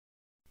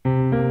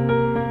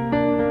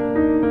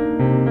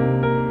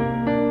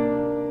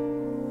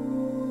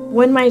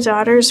When my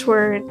daughters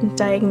were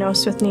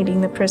diagnosed with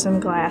needing the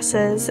prism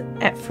glasses,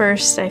 at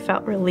first I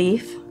felt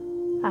relief.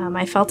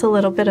 I felt a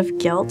little bit of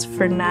guilt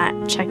for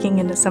not checking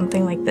into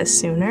something like this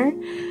sooner.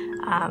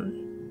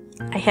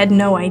 I had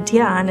no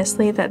idea,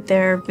 honestly, that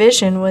their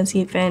vision was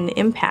even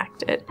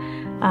impacted.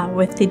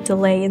 With the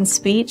delay in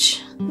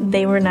speech,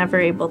 they were never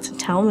able to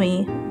tell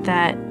me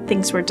that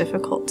things were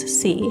difficult to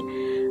see,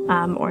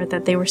 or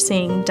that they were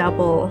seeing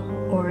double,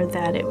 or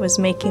that it was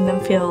making them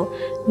feel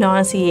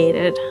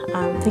nauseated.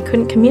 They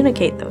couldn't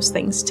communicate those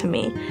things to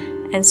me,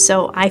 and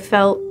so I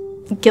felt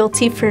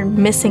guilty for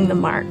missing the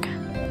mark.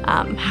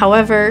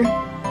 However,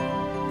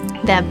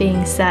 that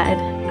being said,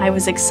 I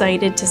was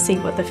excited to see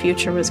what the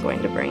future was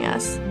going to bring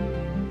us.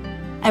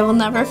 I will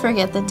never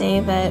forget the day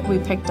that we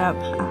picked up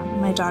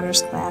my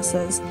daughter's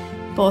glasses.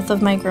 Both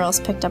of my girls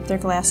picked up their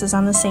glasses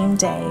on the same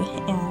day,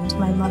 and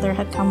my mother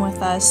had come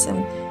with us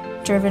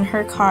and driven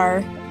her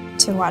car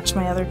to watch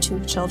my other two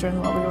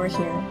children while we were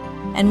here.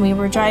 And we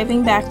were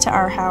driving back to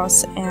our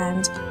house,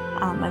 and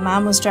my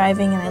mom was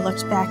driving, and I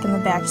looked back in the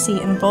back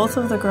seat, and both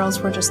of the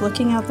girls were just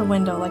looking out the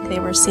window like they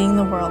were seeing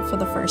the world for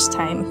the first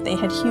time. They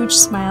had huge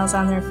smiles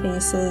on their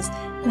faces,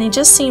 and they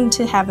just seemed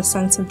to have a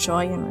sense of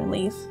joy and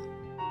relief.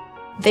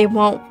 They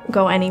won't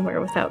go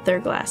anywhere without their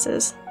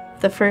glasses.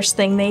 The first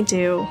thing they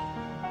do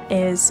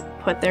is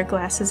put their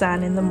glasses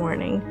on in the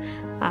morning.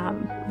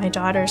 My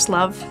daughters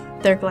love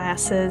their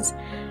glasses.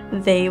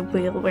 They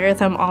will wear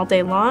them all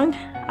day long.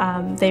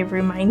 They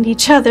remind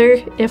each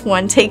other if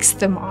one takes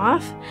them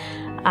off.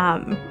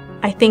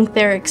 I think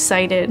they're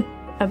excited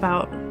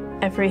about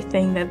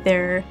everything that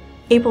they're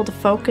able to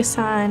focus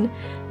on,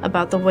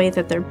 about the way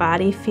that their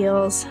body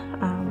feels.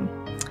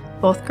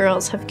 Both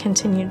girls have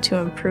continued to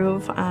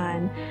improve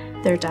on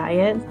their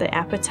diet. The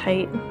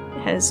appetite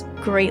has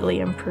greatly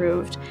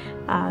improved.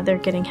 They're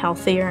getting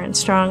healthier and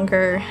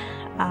stronger.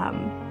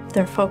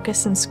 Their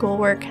focus in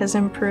schoolwork has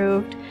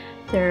improved.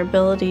 Their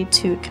ability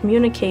to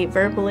communicate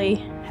verbally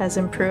has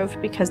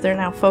improved because they're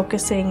now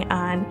focusing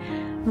on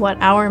what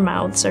our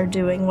mouths are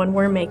doing when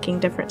we're making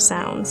different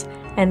sounds,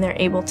 and they're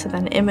able to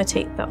then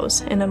imitate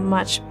those in a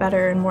much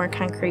better and more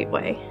concrete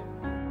way.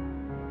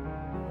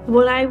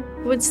 What I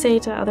would say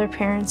to other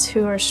parents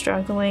who are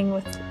struggling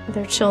with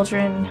their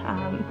children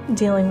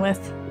dealing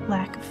with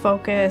lack of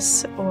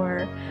focus,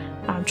 or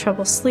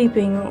trouble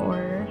sleeping,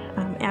 or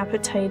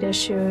appetite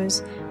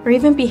issues, or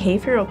even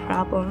behavioral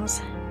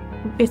problems,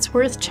 it's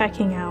worth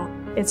checking out.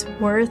 It's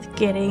worth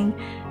getting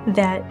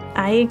that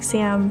eye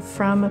exam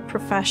from a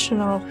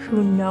professional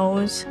who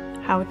knows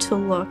how to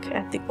look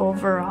at the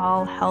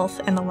overall health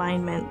and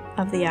alignment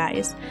of the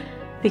eyes,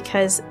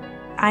 because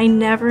I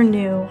never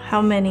knew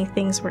how many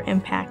things were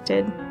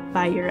impacted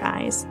by your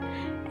eyes,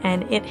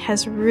 and it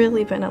has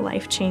really been a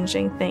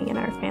life-changing thing in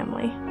our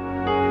family.